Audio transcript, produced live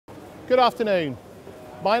Good afternoon.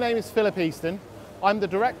 My name is Philip Easton. I'm the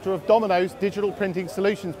Director of Domino's Digital Printing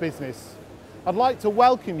Solutions business. I'd like to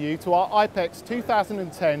welcome you to our IPEX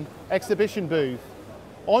 2010 exhibition booth.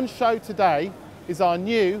 On show today is our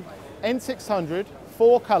new N600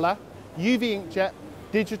 4-colour UV inkjet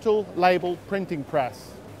digital label printing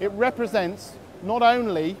press. It represents not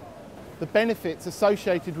only the benefits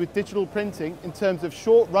associated with digital printing in terms of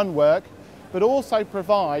short run work, but also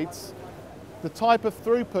provides the type of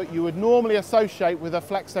throughput you would normally associate with a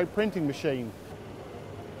flexo printing machine.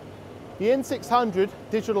 The N600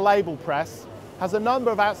 digital label press has a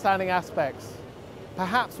number of outstanding aspects.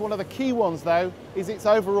 Perhaps one of the key ones though is its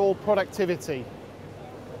overall productivity.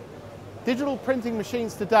 Digital printing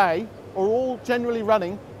machines today are all generally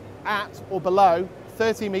running at or below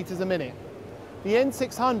 30 meters a minute. The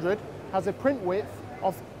N600 has a print width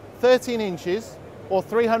of 13 inches or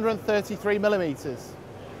 333 millimeters,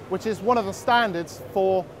 which is one of the standards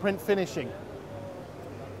for print finishing.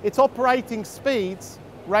 Its operating speeds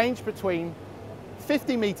range between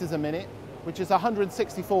 50 meters a minute, which is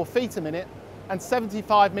 164 feet a minute, and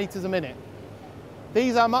 75 meters a minute.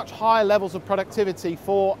 These are much higher levels of productivity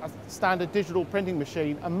for a standard digital printing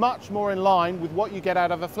machine and much more in line with what you get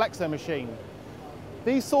out of a flexo machine.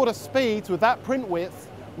 These sort of speeds with that print width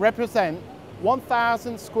represent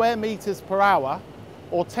 1,000 square meters per hour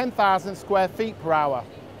or 10,000 square feet per hour.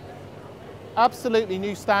 Absolutely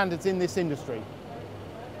new standards in this industry.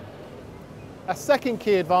 A second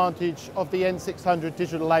key advantage of the N600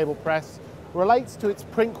 digital label press relates to its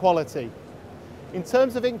print quality. In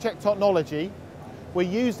terms of inkjet technology,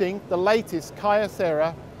 we're using the latest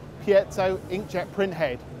Kyocera piezo inkjet print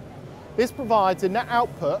head. This provides a net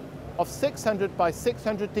output of 600 by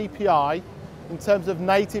 600 dpi in terms of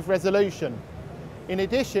native resolution. In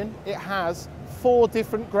addition, it has 4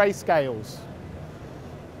 different grayscales.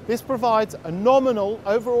 This provides a nominal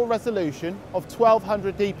overall resolution of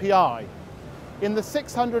 1200 dpi. In the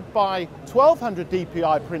 600 by 1200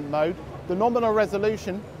 dpi print mode, the nominal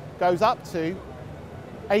resolution goes up to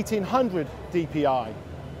 1800 dpi.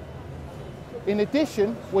 In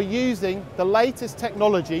addition, we're using the latest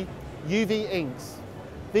technology, UV inks.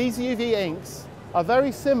 These UV inks are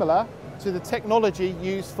very similar to the technology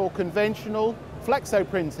used for conventional flexo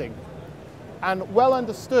printing and well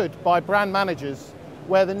understood by brand managers,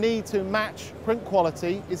 where the need to match print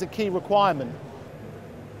quality is a key requirement.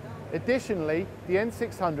 Additionally, the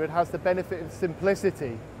N600 has the benefit of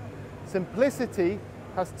simplicity. Simplicity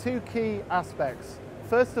has 2 key aspects.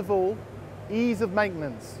 First of all, ease of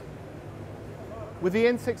maintenance. With the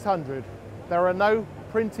N600, there are no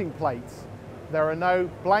printing plates, there are no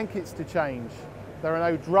blankets to change, there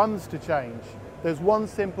are no drums to change. There's one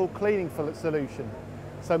simple cleaning solution.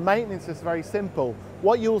 So maintenance is very simple.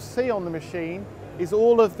 What you'll see on the machine is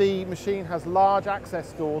all of the machine has large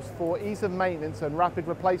access doors for ease of maintenance and rapid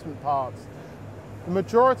replacement parts. The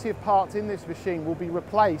majority of parts in this machine will be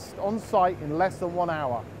replaced on site in less than 1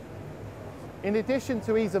 hour. In addition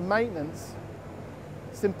to ease of maintenance,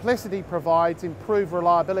 simplicity provides improved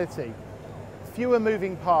reliability, fewer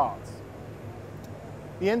moving parts.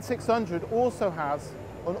 The N600 also has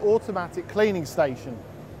an automatic cleaning station.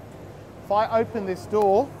 If I open this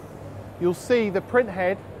door, you'll see the print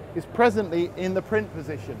head is presently in the print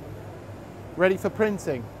position, ready for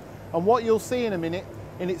printing. And what you'll see in a minute,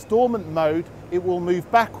 in its dormant mode, it will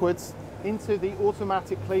move backwards into the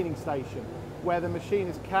automatic cleaning station, where the machine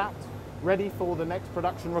is capped, ready for the next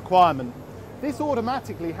production requirement. This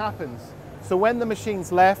automatically happens, so when the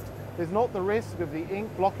machine's left, there's not the risk of the ink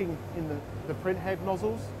blocking in the print head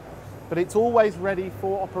nozzles, but it's always ready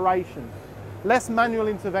for operation. Less manual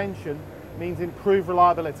intervention means improved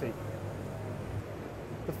reliability.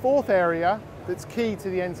 The fourth area that's key to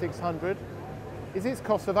the N600 is its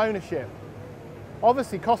cost of ownership.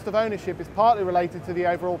 Obviously, cost of ownership is partly related to the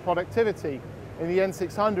overall productivity, and the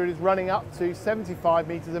N600 is running up to 75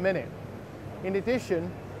 meters a minute. In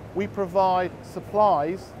addition, we provide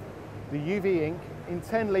supplies, the UV ink, in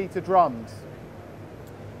 10-litre drums.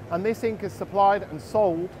 And this ink is supplied and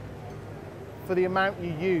sold for the amount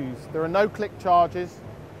you use. There are no click charges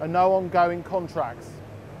and no ongoing contracts.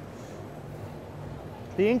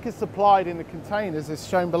 The ink is supplied in the containers as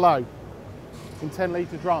shown below, in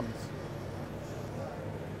 10-litre drums.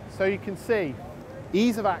 So you can see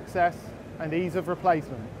ease of access and ease of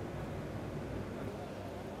replacement.